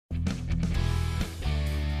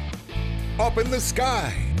up in the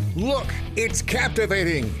sky. Look, it's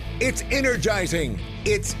captivating. It's energizing.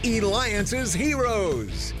 It's Eliance's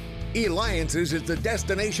Heroes. Eliance's is the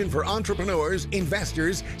destination for entrepreneurs,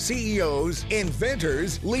 investors, CEOs,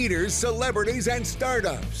 inventors, leaders, celebrities, and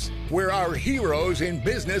startups, where our heroes in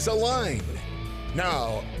business align.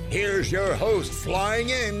 Now, here's your host flying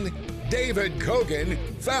in, David Kogan,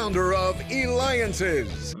 founder of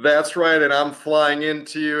Eliance's. That's right, and I'm flying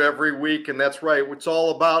into you every week, and that's right. It's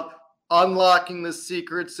all about unlocking the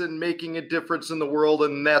secrets and making a difference in the world,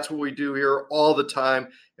 and that's what we do here all the time.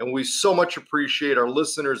 And we so much appreciate our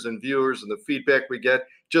listeners and viewers and the feedback we get,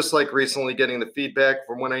 just like recently getting the feedback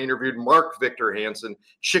from when I interviewed Mark Victor Hansen,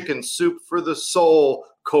 Chicken Soup for the Soul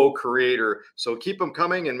co-creator. So keep them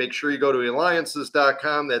coming, and make sure you go to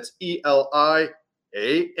Eliances.com. That's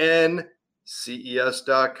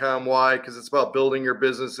ELIANCES.com. Why? Because it's about building your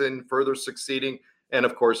business and further succeeding. And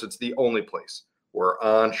of course, it's the only place where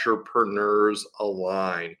entrepreneurs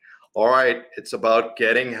align. All right, it's about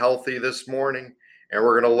getting healthy this morning. And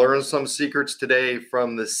we're going to learn some secrets today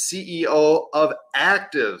from the CEO of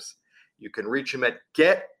Activz. You can reach him at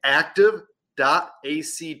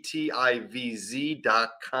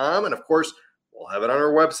getactiv.activz.com. And of course, we'll have it on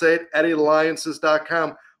our website at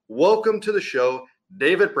Eliances.com. Welcome to the show,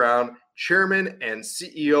 David Brown, Chairman and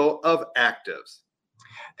CEO of Activz.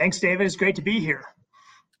 Thanks, David. It's great to be here.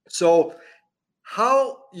 So,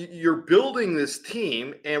 how you're building this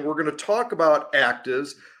team, and we're going to talk about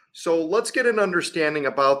Activz. So let's get an understanding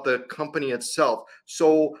about the company itself.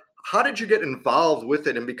 So how did you get involved with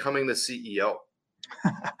it and becoming the CEO?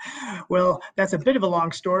 Well, that's a bit of a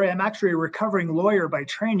long story. I'm actually a recovering lawyer by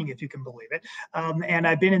training, if you can believe it. And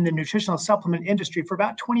I've been in the nutritional supplement industry for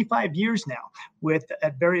about 25 years now,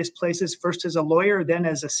 at various places, first as a lawyer, then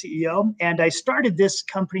as a CEO. And I started this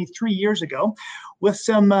company 3 years ago with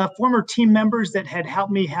some former team members that had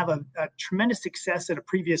helped me have a tremendous success at a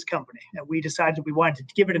previous company. And we decided we wanted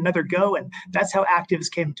to give it another go, and that's how Activz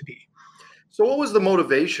came to be. So what was the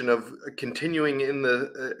motivation of continuing in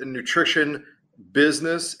the nutrition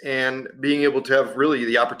business and being able to have really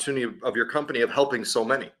the opportunity of your company of helping so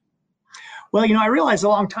many? Well, I realized a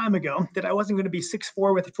long time ago that I wasn't going to be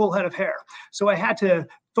 6'4" with a full head of hair. So I had to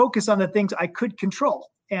focus on the things I could control.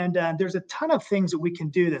 And there's a ton of things that we can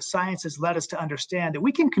do that science has led us to understand that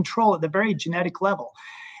we can control at the very genetic level.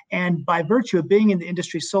 And by virtue of being in the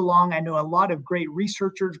industry so long, I know a lot of great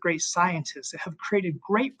researchers, great scientists that have created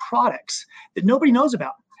great products that nobody knows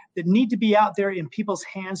about, that need to be out there in people's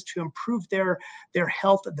hands to improve their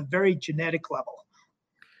health at the very genetic level.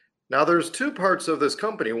 Now, there's two parts of this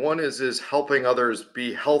company. One is helping others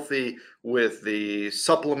be healthy with the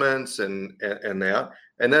supplements and that.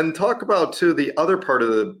 And then talk about, too, the other part of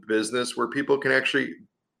the business where people can actually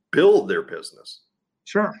build their business.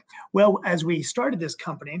 Sure. Well, as we started this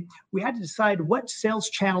company, we had to decide what sales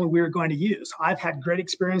channel we were going to use. I've had great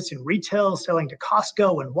experience in retail, selling to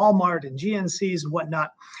Costco and Walmart and GNCs and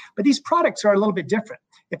whatnot. But these products are a little bit different.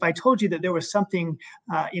 If I told you that there was something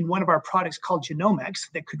in one of our products called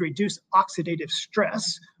Genomics that could reduce oxidative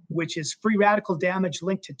stress, which is free radical damage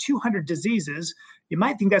linked to 200 diseases, you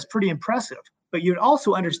might think that's pretty impressive. But you'd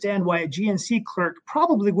also understand why a GNC clerk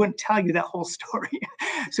probably wouldn't tell you that whole story.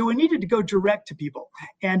 So we needed to go direct to people.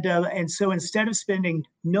 And so instead of spending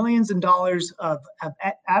millions of dollars of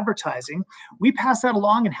advertising, we pass that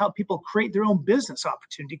along and help people create their own business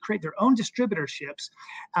opportunity, create their own distributorships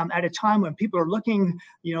at a time when people are looking,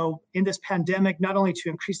 in this pandemic, not only to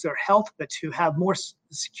increase their health, but to have more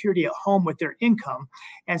security at home with their income.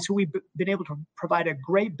 And so we've been able to provide a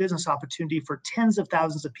great business opportunity for tens of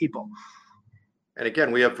thousands of people. And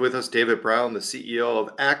again, we have with us David Brown, the CEO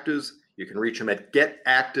of Activz. You can reach him at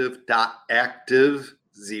getactiv.activ,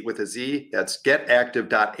 Z with a Z. That's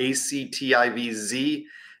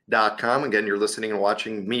getactiv.activz.com. Again, you're listening and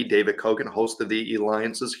watching me, David Kogan, host of the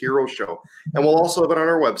Eliances Hero Show. And we'll also have it on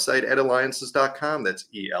our website at Eliances.com. That's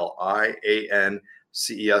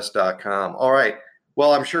ELIANCES.com. All right.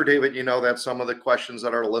 Well, I'm sure, David, that some of the questions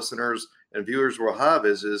that our listeners and viewers will have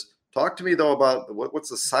is talk to me, though, about what's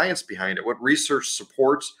the science behind it, what research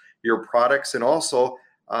supports your products, and also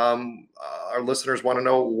our listeners want to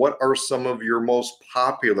know what are some of your most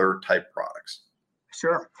popular type products.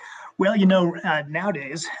 Sure. Well,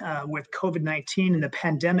 nowadays with COVID-19 and the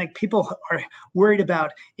pandemic, people are worried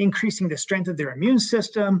about increasing the strength of their immune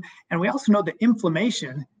system. And we also know that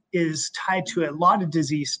inflammation is tied to a lot of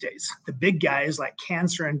disease states, the big guys like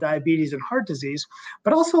cancer and diabetes and heart disease,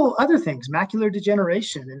 but also other things, macular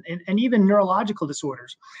degeneration and even neurological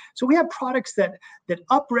disorders. So we have products that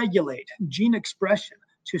upregulate gene expression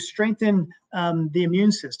to strengthen the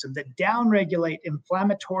immune system, that downregulate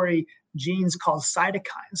inflammatory genes called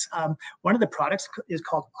cytokines. One of the products is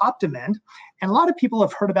called Optimend. And a lot of people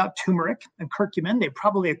have heard about turmeric and curcumin. They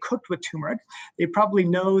probably have cooked with turmeric. They probably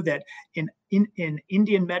know that in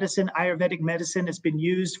Indian medicine, Ayurvedic medicine, it's been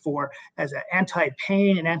used as an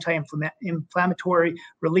anti-pain and anti-inflammatory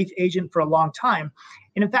relief agent for a long time.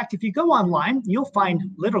 And in fact, if you go online, you'll find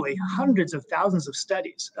literally hundreds of thousands of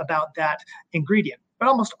studies about that ingredient. But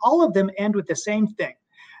almost all of them end with the same thing,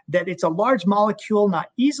 that it's a large molecule not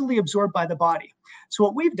easily absorbed by the body. So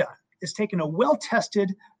what we've done is taken a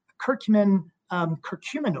well-tested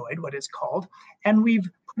curcuminoid, what it's called, and we've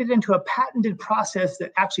put it into a patented process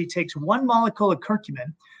that actually takes one molecule of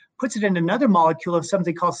curcumin, puts it in another molecule of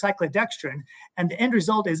something called cyclodextrin, and the end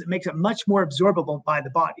result is it makes it much more absorbable by the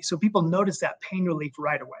body. So people notice that pain relief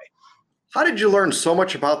right away. How did you learn so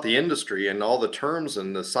much about the industry and all the terms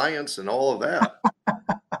and the science and all of that?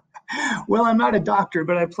 Well, I'm not a doctor,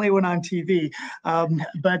 but I play one on TV. I'm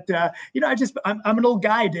an old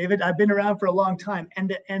guy, David. I've been around for a long time.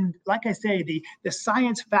 And like I say, the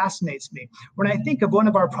science fascinates me. When I think of one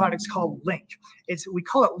of our products called Link, we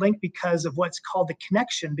call it Link because of what's called the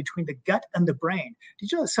connection between the gut and the brain.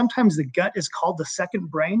 Did you know that sometimes the gut is called the second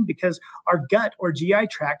brain because our gut or GI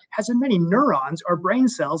tract has as many neurons or brain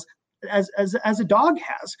cells as a dog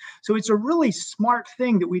has. So it's a really smart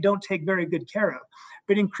thing that we don't take very good care of.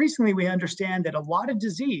 But increasingly, we understand that a lot of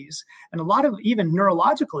disease and a lot of even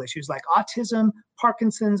neurological issues like autism,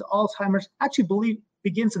 Parkinson's, Alzheimer's actually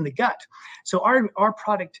begins in the gut. So our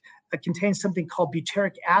product contains something called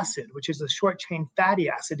butyric acid, which is a short-chain fatty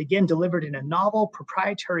acid, again, delivered in a novel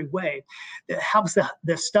proprietary way that helps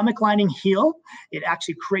the stomach lining heal. It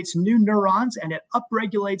actually creates new neurons and it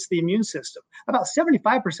upregulates the immune system. About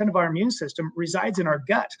 75% of our immune system resides in our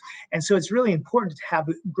gut. And so it's really important to have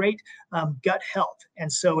great gut health. And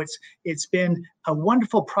so it's been a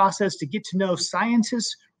wonderful process to get to know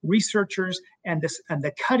scientists, researchers, and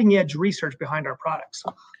the cutting edge research behind our products.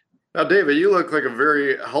 Now, David, you look like a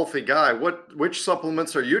very healthy guy. Which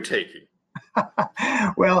supplements are you taking?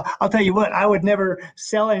 Well, I'll tell you what, I would never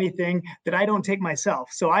sell anything that I don't take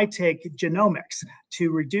myself. So I take genomics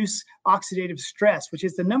to reduce oxidative stress, which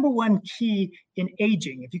is the number one key in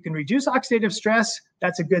aging. If you can reduce oxidative stress,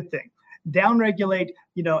 that's a good thing. Downregulate,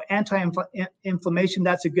 anti-inflammation,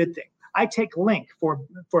 that's a good thing. I take Link for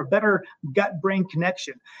better gut-brain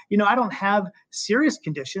connection. I don't have serious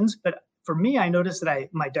conditions, but for me, I notice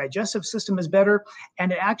that my digestive system is better,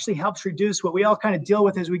 and it actually helps reduce what we all kind of deal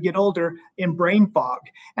with as we get older in brain fog.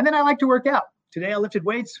 And then I like to work out. Today I lifted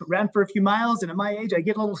weights, ran for a few miles, and at my age, I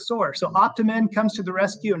get a little sore. So Optimend comes to the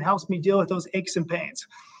rescue and helps me deal with those aches and pains.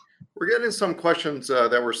 We're getting some questions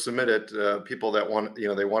that were submitted, people that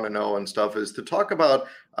they want to know and stuff, is to talk about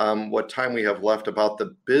what time we have left about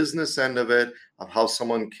the business end of it, of how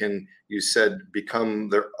someone can, you said,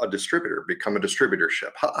 become a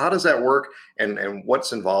distributorship. How does that work and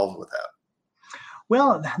what's involved with that?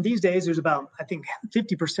 Well, these days, there's about, I think,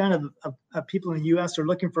 50% of people in the U.S. are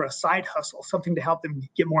looking for a side hustle, something to help them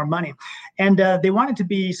get more money. And they want it to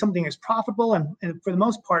be something that's profitable and for the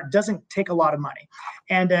most part, doesn't take a lot of money.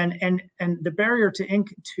 And the barrier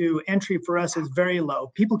to entry for us is very low.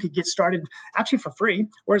 People could get started actually for free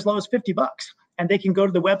or as low as $50. And they can go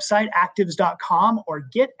to the website actives.com or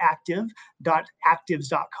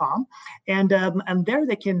getactive.actives.com. And there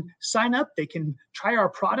they can sign up, they can try our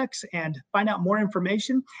products and find out more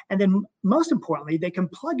information. And then most importantly, they can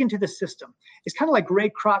plug into the system. It's kind of like Ray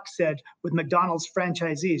Kroc said with McDonald's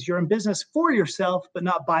franchisees, you're in business for yourself, but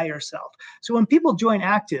not by yourself. So when people join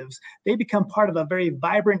Actives, they become part of a very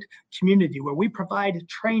vibrant community where we provide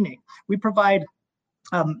training, we provide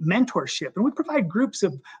mentorship, and we provide groups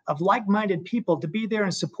of like-minded people to be there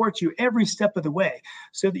and support you every step of the way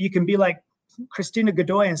so that you can be like Christina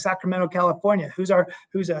Godoy in Sacramento, California, who's a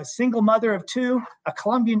single mother of two, a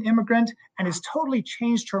Colombian immigrant, and has totally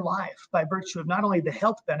changed her life by virtue of not only the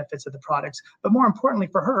health benefits of the products, but more importantly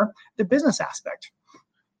for her, the business aspect.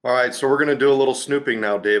 All right, so we're going to do a little snooping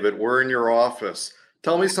now, David. We're in your office.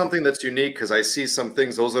 Tell me something that's unique, because I see some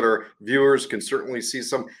things, those that are viewers can certainly see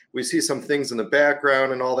some, we see some things in the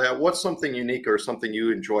background and all that. What's something unique or something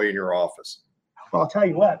you enjoy in your office? Well, I'll tell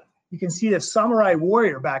you what, you can see the samurai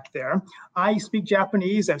warrior back there. I speak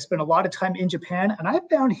Japanese. I've spent a lot of time in Japan, and I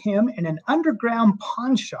found him in an underground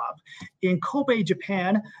pawn shop in Kobe,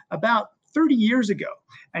 Japan, about 30 years ago.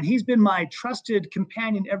 And he's been my trusted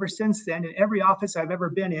companion ever since then in every office I've ever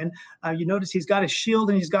been in. You notice he's got a shield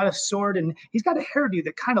and he's got a sword and he's got a hairdo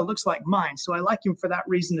that kind of looks like mine. So I like him for that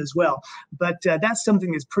reason as well. But that's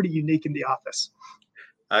something that's pretty unique in the office.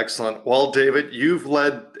 Excellent. Well, David, you've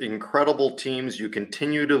led incredible teams. You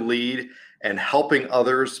continue to lead and helping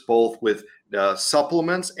others both with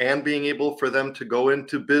supplements and being able for them to go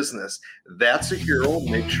into business. That's a hero.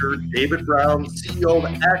 Make sure David Brown, CEO of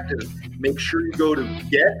Active, make sure you go to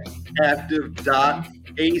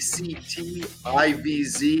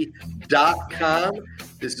getactive.activz.com.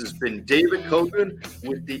 This has been David Kogan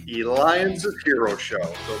with the Alliances Hero Show.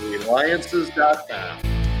 Go to alliances.com.